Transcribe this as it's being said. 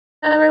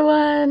Hello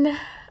everyone!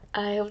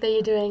 I hope that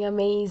you're doing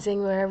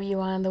amazing wherever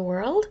you are in the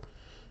world.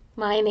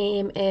 My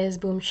name is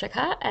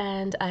Shikha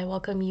and I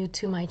welcome you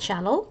to my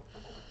channel.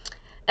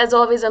 As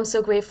always, I'm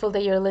so grateful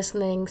that you're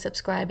listening,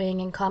 subscribing,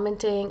 and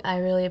commenting. I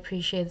really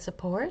appreciate the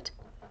support.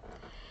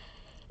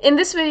 In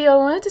this video, I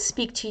wanted to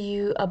speak to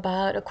you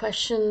about a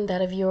question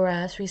that a viewer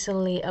asked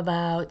recently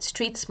about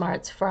street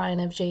smarts for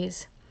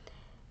INFJs.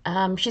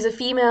 She's a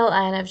female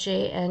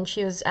INFJ and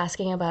she was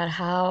asking about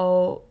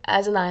how,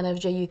 as an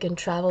INFJ, you can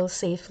travel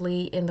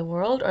safely in the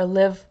world or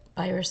live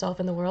by yourself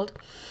in the world.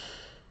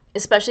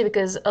 Especially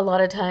because a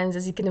lot of times,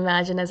 as you can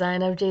imagine, as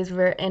INFJs,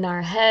 we're in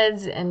our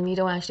heads and we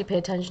don't actually pay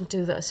attention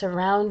to the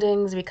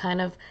surroundings. We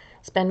kind of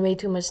spend way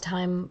too much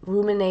time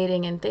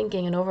ruminating and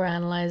thinking and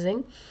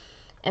overanalyzing.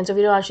 And so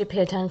we don't actually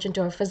pay attention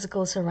to our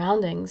physical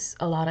surroundings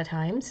a lot of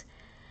times.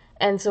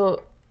 And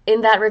so,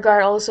 in that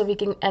regard, also, we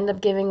can end up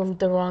giving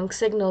the wrong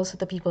signals to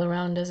the people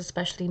around us,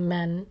 especially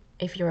men,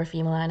 if you're a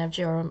female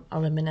INFJ, or a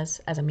woman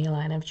as a male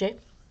INFJ.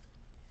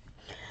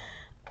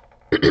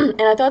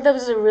 And I thought that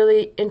was a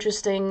really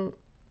interesting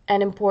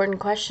and important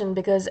question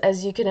because,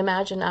 as you can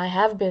imagine, I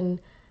have been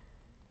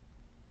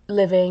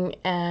living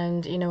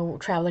and,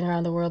 traveling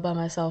around the world by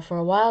myself for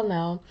a while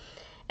now.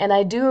 And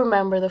I do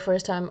remember the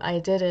first time I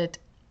did it,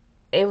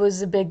 it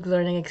was a big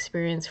learning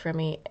experience for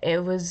me.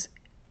 It was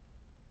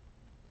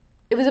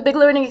a big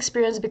learning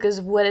experience because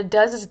what it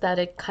does is that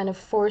it kind of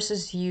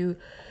forces you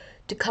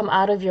to come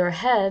out of your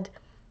head,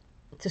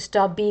 to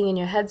stop being in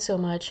your head so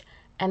much,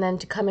 and then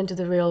to come into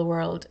the real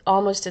world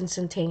almost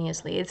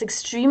instantaneously. It's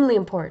extremely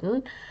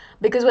important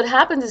because what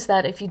happens is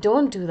that if you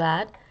don't do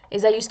that,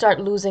 is that you start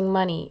losing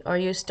money, or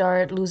you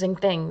start losing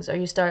things, or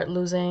you start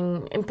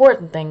losing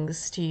important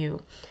things to you.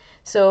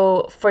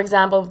 So, for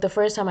example, the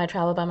first time I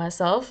traveled by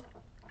myself,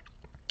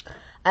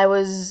 I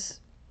was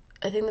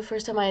I think the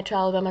first time I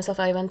traveled by myself,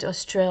 I went to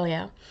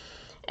Australia.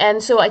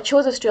 And so I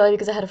chose Australia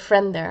because I had a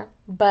friend there.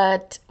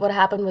 But what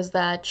happened was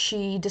that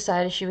she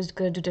decided she was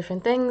going to do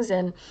different things,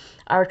 and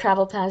our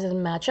travel plans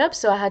didn't match up.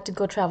 So I had to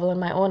go travel on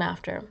my own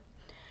after.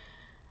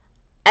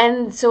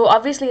 And so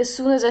obviously, as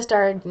soon as I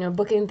started,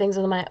 booking things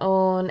on my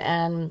own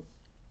and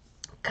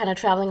kind of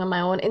traveling on my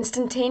own,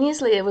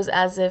 instantaneously it was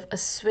as if a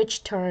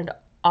switch turned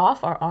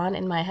off or on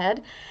in my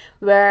head,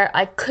 where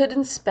I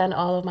couldn't spend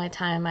all of my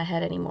time in my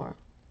head anymore.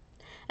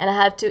 And I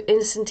had to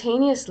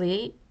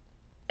instantaneously,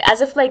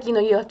 as if like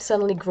you have to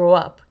suddenly grow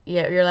up.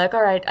 Yeah, you're like,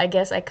 all right, I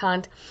guess I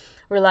can't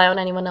rely on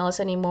anyone else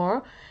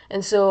anymore,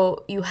 and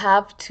so you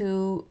have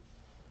to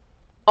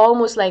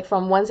almost like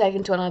from one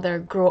second to another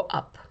grow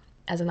up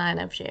as an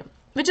INFJ,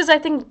 which is I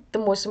think the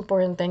most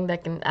important thing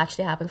that can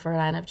actually happen for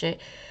an INFJ,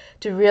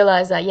 to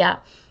realize that yeah,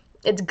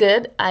 it's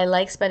good. I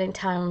like spending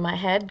time in my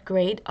head.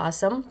 Great,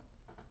 awesome.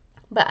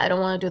 But I don't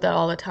want to do that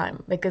all the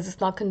time because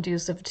it's not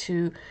conducive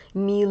to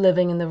me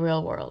living in the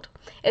real world.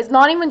 It's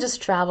not even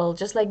just travel,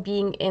 just like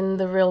being in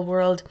the real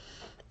world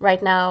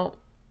right now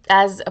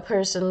as a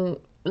person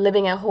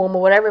living at home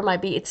or whatever it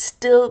might be. It's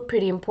still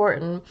pretty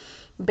important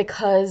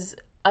because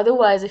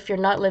otherwise, if you're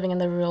not living in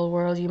the real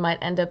world, you might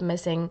end up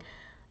missing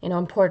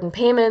important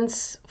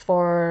payments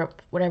for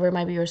whatever it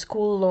might be, your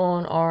school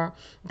loan or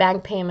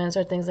bank payments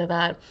or things like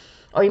that.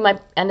 Or you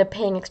might end up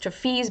paying extra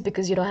fees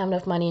because you don't have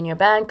enough money in your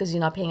bank because you're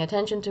not paying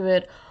attention to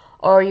it.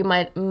 Or you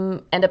might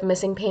end up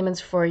missing payments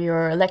for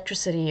your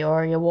electricity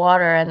or your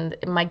water and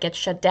it might get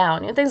shut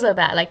down, things like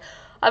that. Like,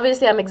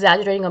 obviously, I'm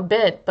exaggerating a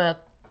bit,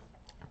 but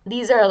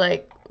these are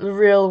like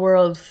real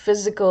world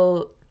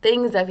physical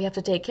things that we have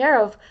to take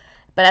care of.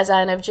 But as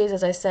INFJs,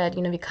 as I said,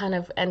 we kind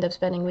of end up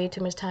spending way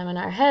too much time in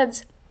our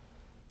heads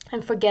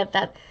and forget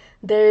that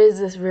there is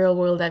this real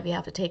world that we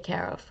have to take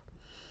care of.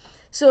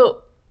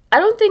 So I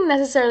don't think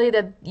necessarily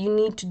that you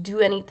need to do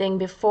anything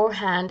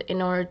beforehand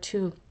in order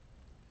to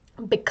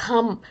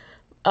become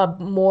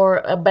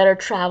a better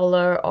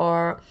traveler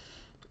or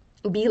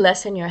be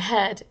less in your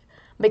head.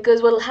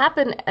 Because what will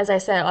happen, as I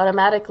said,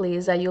 automatically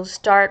is that you'll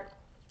start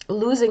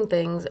losing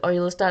things or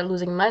you'll start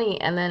losing money,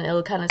 and then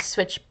it'll kind of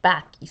switch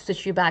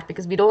you back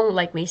because we don't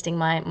like wasting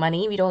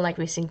money, we don't like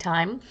wasting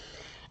time.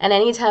 And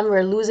anytime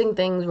we're losing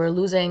things, we're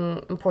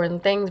losing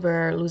important things,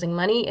 we're losing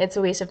money, it's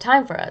a waste of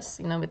time for us.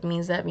 It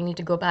means that we need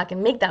to go back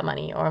and make that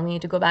money, or we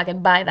need to go back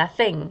and buy that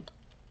thing.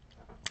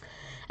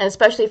 And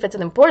especially if it's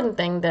an important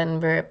thing, then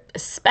we're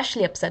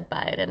especially upset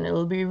by it, and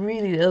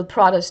it'll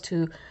prod us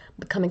to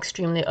become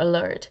extremely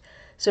alert.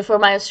 So for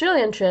my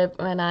Australian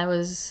trip, when I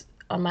was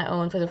on my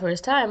own for the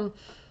first time,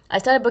 I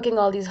started booking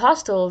all these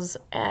hostels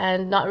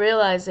and not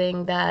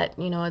realizing that,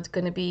 it's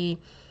going to be,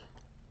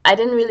 I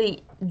didn't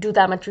really do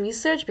that much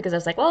research because I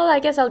was like, well, I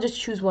guess I'll just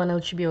choose one,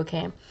 it should be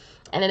okay.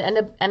 And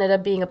it ended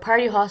up being a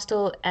party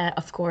hostel,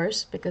 of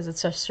course, because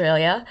it's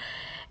Australia,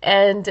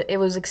 and it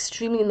was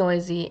extremely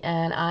noisy,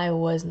 and I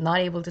was not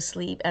able to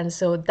sleep. And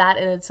so that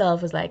in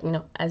itself was like,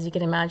 as you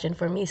can imagine,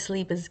 for me,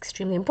 sleep is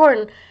extremely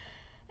important.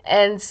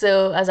 And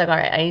so I was like, all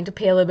right, I need to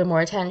pay a little bit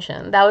more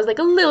attention. That was like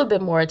a little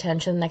bit more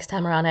attention. Next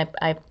time around,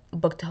 I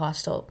booked a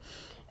hostel,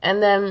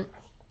 and then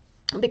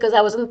because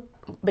I wasn't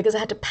because I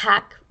had to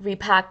pack,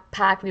 repack,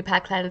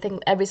 kind of thing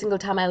every single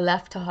time I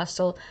left a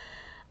hostel.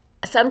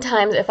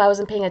 sometimes if I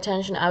wasn't paying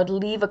attention, I would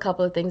leave a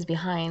couple of things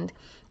behind.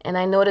 And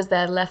I noticed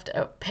that I left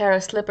a pair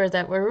of slippers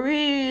that were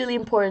really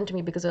important to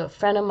me because a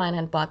friend of mine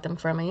had bought them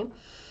for me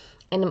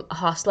in a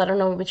hostel. I don't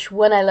know which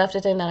one I left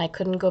it in, and I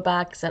couldn't go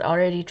back because I'd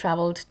already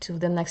traveled to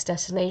the next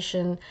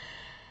destination.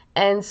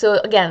 And so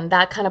again,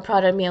 that kind of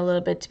prodded me a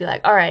little bit to be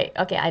like, all right,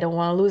 okay, I don't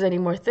want to lose any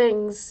more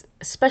things,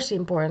 especially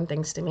important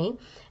things to me.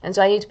 And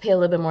so I need to pay a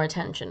little bit more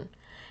attention.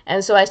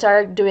 And so I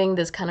started doing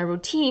this kind of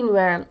routine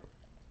where,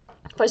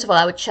 first of all,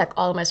 I would check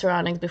all of my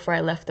surroundings before I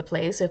left the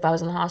place. So if I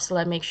was in the hostel,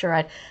 I'd make sure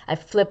I'd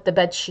flip the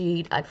bed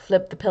sheet, I'd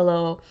flip the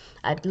pillow,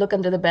 I'd look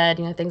under the bed,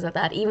 things like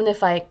that. Even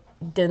if I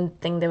didn't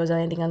think there was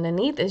anything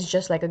underneath, it's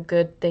just like a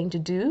good thing to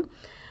do.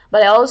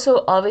 But I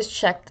also always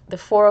checked the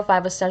 4 or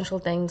 5 essential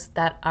things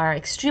that are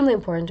extremely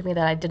important to me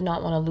that I did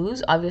not want to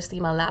lose. Obviously,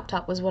 my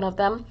laptop was one of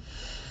them.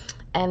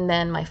 And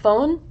then my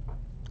phone,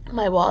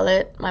 my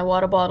wallet, my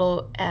water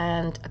bottle,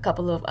 and a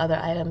couple of other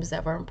items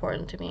that were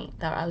important to me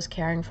that I was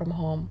carrying from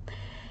home.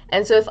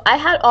 And so if I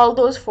had all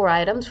those 4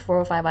 items, 4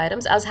 or 5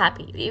 items, I was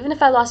happy. Even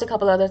if I lost a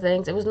couple other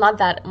things, it was not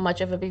that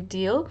much of a big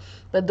deal.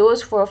 But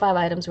those 4 or 5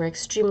 items were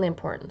extremely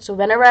important. So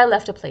whenever I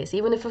left a place,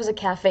 even if it was a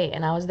cafe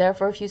and I was there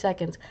for a few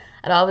seconds,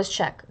 I'd always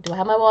check, do I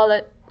have my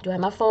wallet? Do I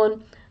have my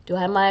phone? Do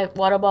I have my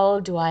water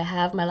bottle? Do I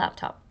have my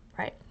laptop?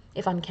 Right?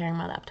 If I'm carrying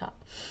my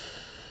laptop.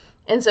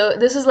 And so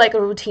this is like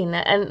a routine.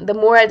 And the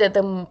more I did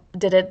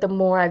it, the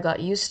more I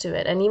got used to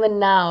it. And even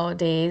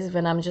nowadays,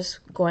 when I'm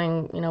just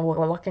going,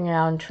 walking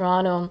around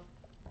Toronto,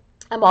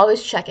 I'm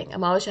always checking.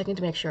 I'm always checking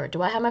to make sure.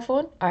 Do I have my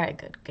phone? All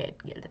right, good.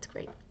 Yeah, that's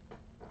great.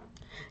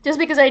 Just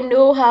because I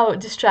know how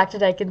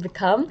distracted I can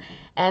become.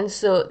 And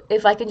so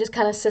if I can just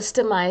kind of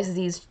systemize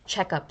these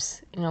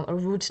checkups, or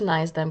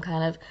routinize them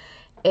kind of,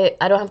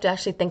 I don't have to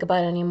actually think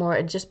about it anymore.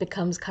 It just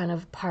becomes kind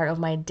of part of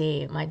my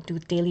day, my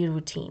daily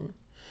routine.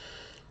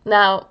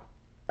 Now,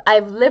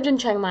 I've lived in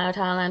Chiang Mai,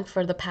 Thailand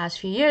for the past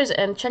few years,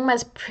 and Chiang Mai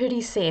is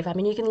pretty safe. I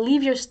mean, you can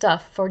leave your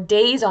stuff for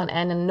days on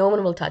end and no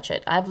one will touch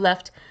it.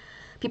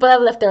 People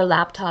have left their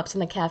laptops in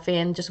the cafe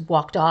and just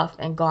walked off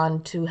and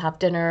gone to have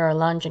dinner or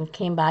lunch and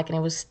came back and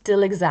it was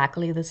still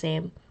exactly the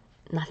same.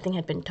 Nothing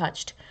had been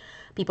touched.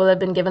 People have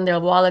been given their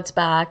wallets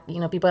back.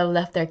 People have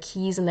left their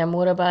keys in their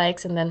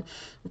motorbikes and then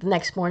the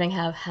next morning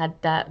have had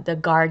the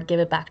guard give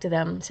it back to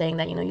them saying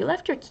that, you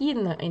left your key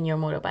in your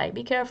motorbike.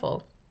 Be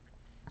careful.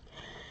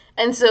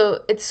 And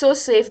so it's so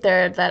safe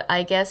there that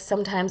I guess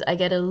sometimes I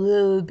get a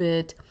little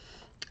bit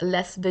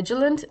less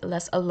vigilant,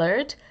 less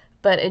alert.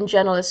 But in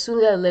general, as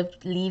soon as I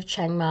leave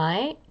Chiang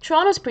Mai,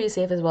 Toronto's pretty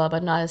safe as well,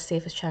 but not as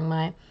safe as Chiang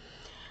Mai.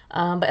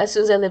 But as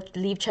soon as I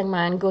leave Chiang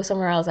Mai and go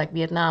somewhere else, like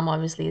Vietnam,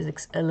 obviously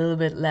is a little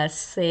bit less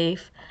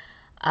safe.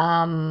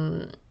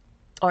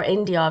 Or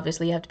India,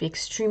 obviously, you have to be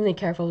extremely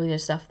careful with your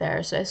stuff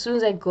there. So as soon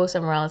as I go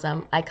somewhere else,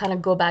 I kind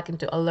of go back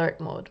into alert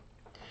mode.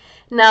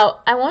 Now,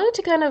 I wanted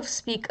to kind of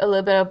speak a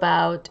little bit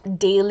about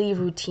daily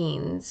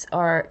routines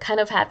or kind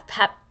of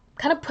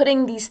kind of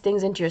putting these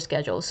things into your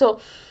schedule.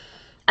 So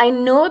I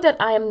know that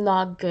I am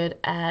not good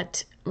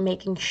at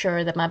making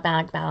sure that my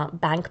bank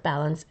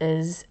balance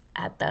is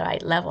at the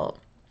right level.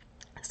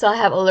 So I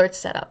have alerts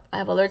set up. I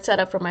have alerts set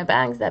up for my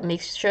banks that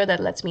makes sure that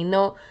lets me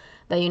know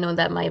that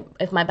that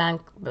if my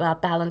bank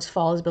balance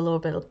falls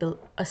below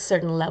a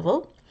certain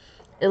level,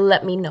 it'll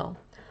let me know.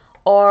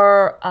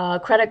 Or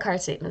credit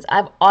card statements.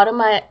 I've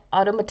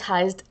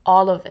automatized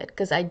all of it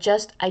because I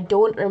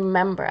don't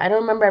remember. I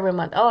don't remember every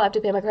month. Oh, I have to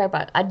pay my credit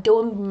card. I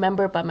don't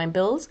remember about my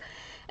bills.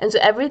 And so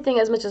everything,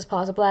 as much as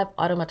possible, I've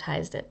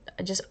automatized it.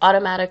 It just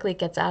automatically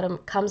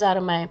comes out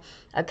of my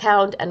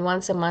account, and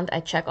once a month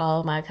I check all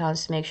of my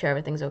accounts to make sure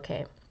everything's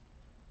okay.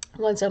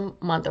 Once a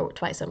month or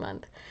twice a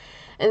month.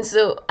 And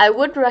so I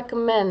would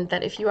recommend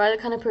that if you are the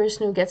kind of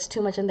person who gets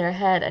too much in their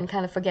head and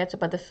kind of forgets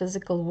about the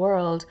physical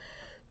world,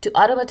 to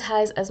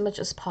automatize as much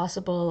as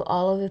possible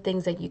all of the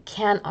things that you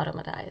can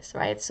automatize,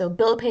 right? So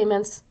bill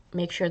payments,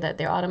 make sure that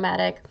they're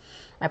automatic.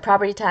 My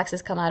property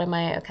taxes come out of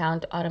my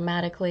account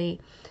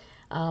automatically.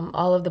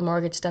 All of the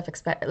mortgage stuff,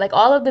 like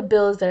all of the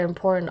bills that are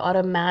important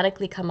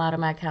automatically come out of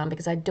my account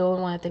because I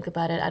don't want to think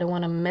about it. I don't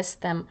want to miss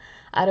them.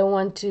 I don't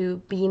want to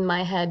be in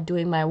my head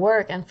doing my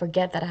work and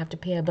forget that I have to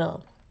pay a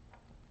bill.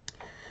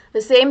 The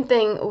same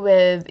thing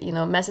with,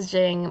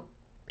 messaging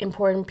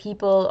important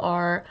people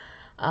or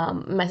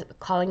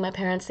calling my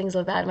parents, things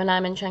like that. When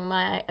I'm in Chiang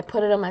Mai, I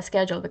put it on my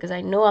schedule because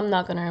I know I'm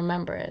not going to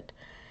remember it.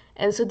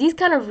 And so these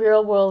kind of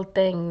real world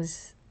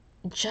things,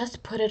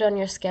 just put it on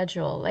your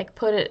schedule. Like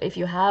if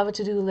you have a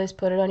to-do list,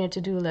 put it on your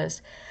to-do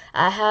list.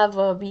 I have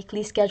a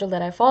weekly schedule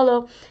that I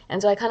follow,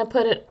 and so I kind of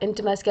put it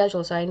into my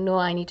schedule so I know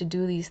I need to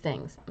do these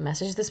things.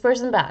 Message this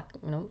person back,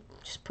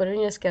 just put it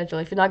in your schedule.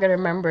 If you're not going to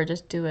remember,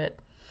 just do it.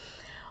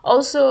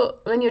 Also,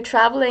 when you're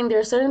traveling, there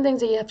are certain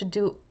things that you have to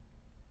do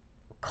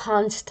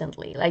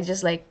constantly.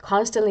 Like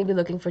constantly be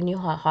looking for new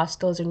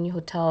hostels or new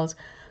hotels,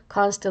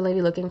 constantly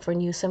be looking for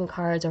new SIM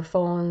cards or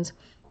phones,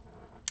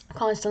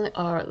 constantly,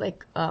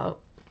 or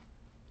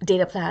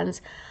data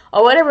plans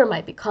or whatever it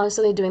might be,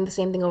 constantly doing the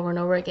same thing over and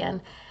over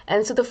again.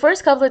 And so the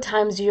first couple of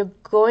times you're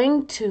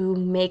going to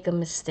make a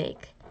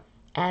mistake.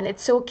 And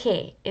it's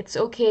okay. It's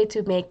okay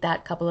to make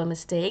that couple of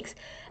mistakes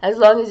as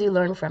long as you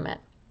learn from it,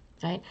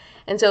 right?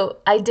 And so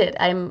I did.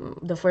 I'm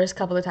the first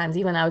couple of times,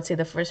 even I would say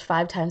the first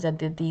 5 times I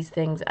did these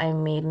things, I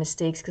made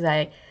mistakes because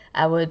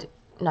I would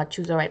not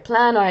choose the right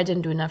plan, or I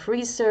didn't do enough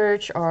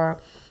research,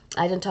 or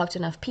I didn't talk to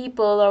enough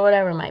people, or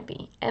whatever it might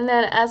be. And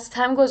then as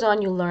time goes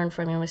on, you learn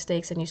from your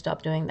mistakes and you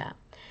stop doing that.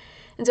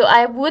 And so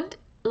I would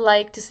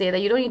like to say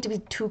that you don't need to be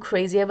too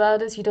crazy about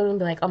this. You don't need to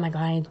be like, oh my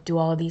God, I need to do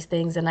all of these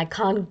things and I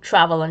can't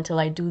travel until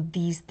I do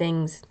these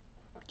things.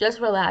 Just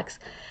relax.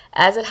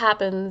 As it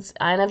happens,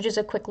 INFJs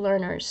are quick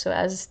learners. So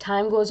as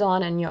time goes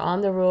on and you're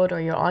on the road or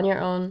you're on your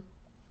own,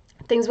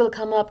 things will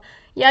come up.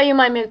 Yeah, you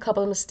might make a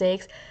couple of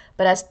mistakes,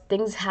 but as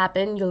things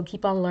happen, you'll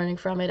keep on learning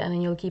from it and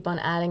then you'll keep on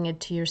adding it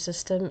to your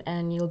system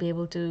and you'll be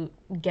able to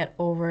get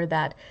over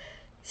that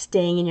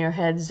staying in your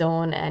head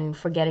zone and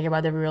forgetting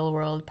about the real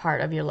world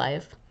part of your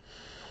life.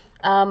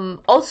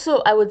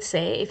 Also, I would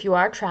say if you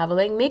are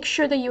traveling, make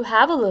sure that you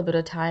have a little bit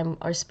of time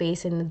or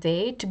space in the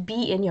day to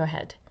be in your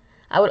head.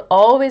 I would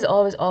always,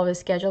 always, always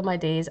schedule my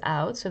days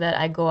out so that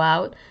I go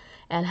out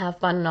and have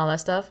fun and all that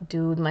stuff,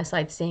 do my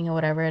sightseeing or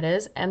whatever it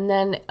is. And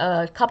then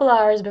a couple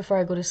hours before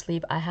I go to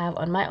sleep, I have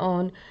on my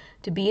own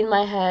to be in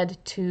my head,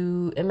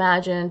 to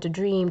imagine, to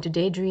dream, to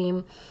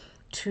daydream,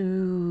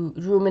 to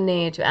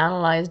ruminate, to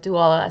analyze, do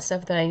all of that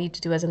stuff that I need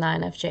to do as an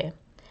INFJ.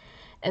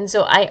 And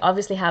so I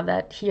obviously have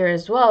that here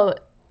as well.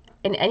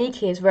 In any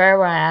case,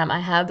 wherever I am,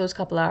 I have those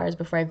couple hours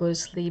before I go to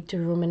sleep to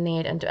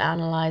ruminate and to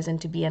analyze and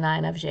to be an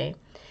INFJ.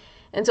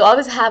 And so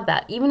always have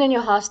that, even in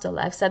your hostel.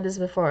 I've said this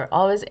before.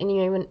 Always,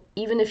 even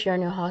if you're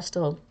in your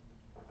hostel,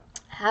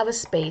 have a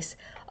space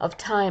of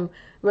time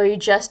where you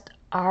just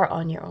are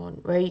on your own,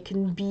 where you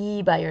can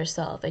be by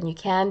yourself and you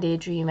can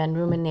daydream and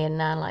ruminate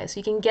and analyze. So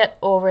you can get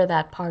over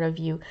that part of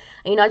you,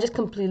 and you're not just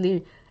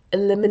completely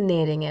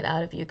eliminating it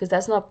out of you, because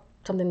that's not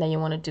something that you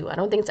want to do. I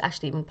don't think it's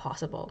actually even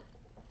possible.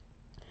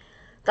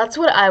 That's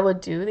what I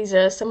would do. These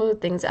are some of the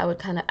things I would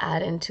kind of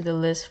add into the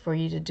list for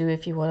you to do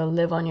if you want to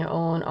live on your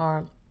own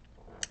or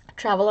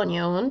travel on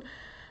your own.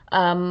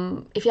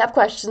 If you have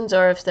questions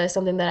or if there's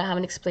something that I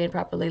haven't explained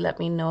properly, let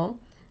me know.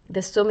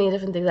 There's so many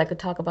different things I could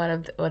talk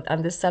about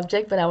on this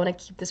subject, but I want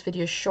to keep this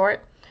video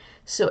short.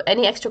 So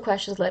any extra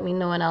questions, let me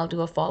know and I'll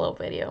do a follow-up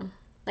video.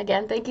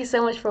 Again, thank you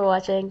so much for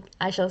watching.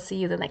 I shall see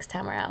you the next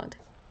time around.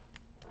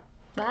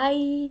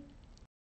 Bye!